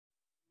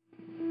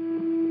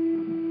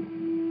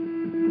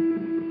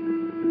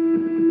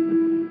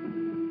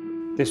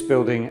This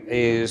building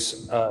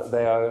is,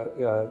 they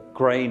are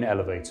grain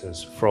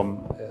elevators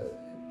from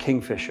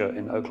Kingfisher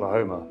in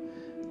Oklahoma.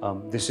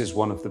 This is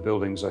one of the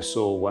buildings I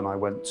saw when I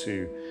went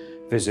to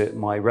visit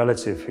my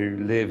relative who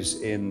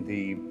lives in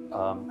the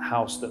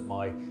house that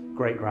my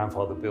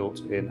great-grandfather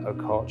built in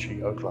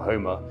Okauchee,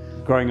 Oklahoma.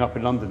 Growing up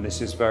in London,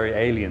 this is very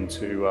alien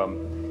to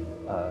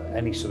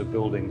any sort of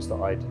buildings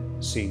that I'd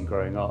seen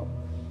growing up.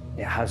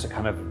 It has a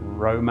kind of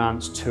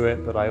romance to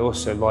it, but I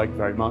also like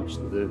very much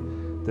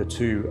the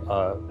two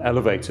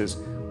elevators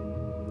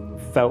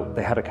felt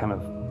they had a kind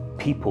of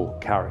people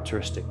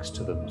characteristics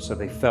to them. So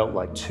they felt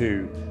like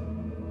two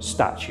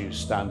statues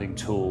standing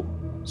tall,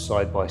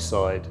 side by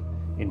side,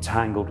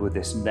 entangled with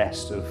this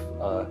nest of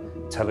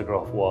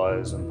telegraph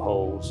wires and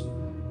poles.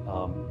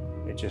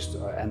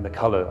 And the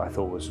color I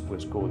thought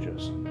was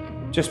gorgeous.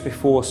 Just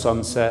before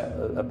sunset,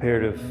 a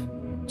period of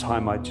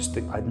time I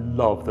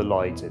love the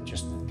light. It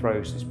just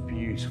throws this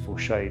beautiful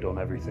shade on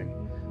everything.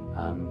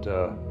 And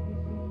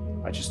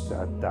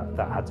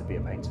that had to be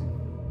a painting.